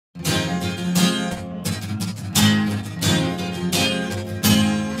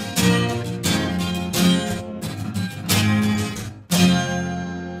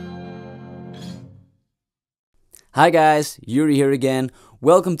Hi guys, Yuri here again.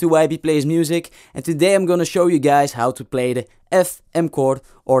 Welcome to YB Plays Music, and today I'm gonna show you guys how to play the Fm-chord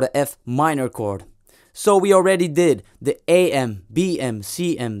or the F minor chord. So we already did the AM, BM,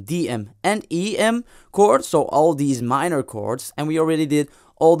 CM, DM and EM chord, so all these minor chords, and we already did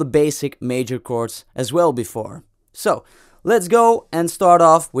all the basic major chords as well before. So let's go and start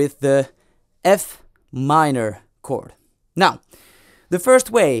off with the F minor chord. Now, the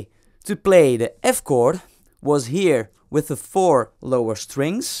first way to play the F chord was here with the 4 lower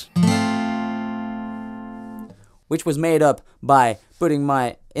strings, which was made up by putting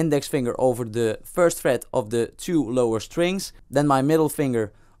my index finger over the first fret of the 2 lower strings, then my middle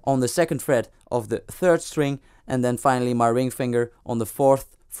finger on the 2nd fret of the 3rd string, and then finally my ring finger on the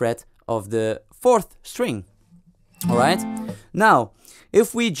 4th fret of the 4th string. Alright? Now,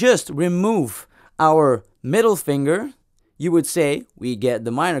 if we just remove our middle finger, you would say we get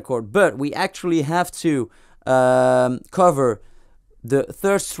the minor chord, but we actually have to cover the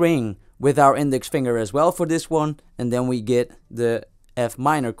 3rd string with our index finger as well for this one, and then we get the F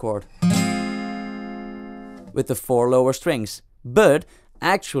minor chord with the 4 lower strings. But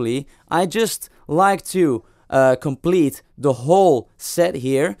actually I just like to complete the whole set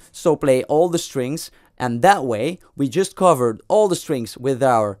here, so play all the strings, and that way we just covered all the strings with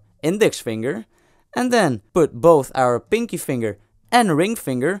our index finger, and then put both our pinky finger and ring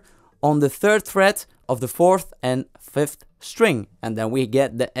finger on the 3rd fret of the 4th and 5th string, and then we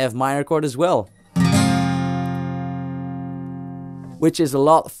get the F minor chord as well, which is a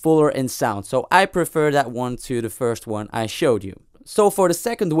lot fuller in sound, so I prefer that one to the first one I showed you. So for the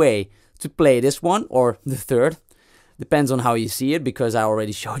second way to play this one, or the third, depends on how you see it, because I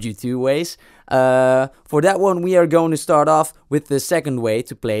already showed you 2 ways. For that one we are going to start off with the second way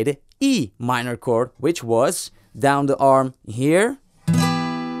to play the E minor chord, which was down the arm here.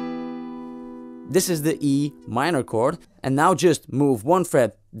 This is the E minor chord, and now just move 1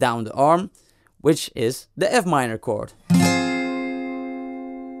 fret down the arm, which is the F minor chord.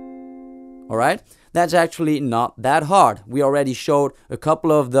 Alright, that's actually not that hard. We already showed a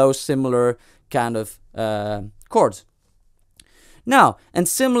couple of those similar kind of chords. Now, and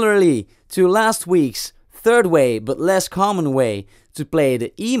similarly to last week's third way but less common way to play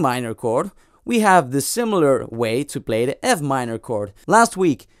the E minor chord, we have the similar way to play the F minor chord. Last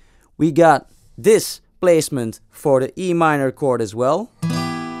week we got this placement for the E minor chord as well.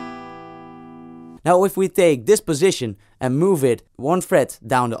 Now if we take this position and move it 1 fret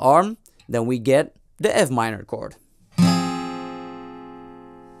down the arm, then we get the F minor chord.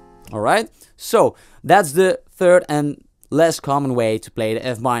 Alright, so that's the third and less common way to play the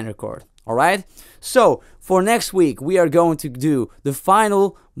F minor chord. Alright, so for next week we are going to do the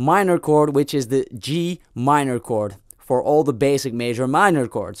final minor chord, which is the G minor chord, for all the basic major minor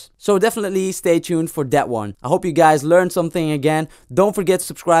chords. So definitely stay tuned for that one. I hope you guys learned something again. Don't forget to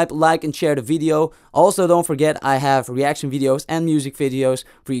subscribe, like and share the video. Also don't forget I have reaction videos and music videos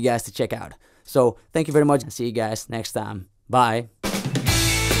for you guys to check out. So thank you very much and see you guys next time. Bye.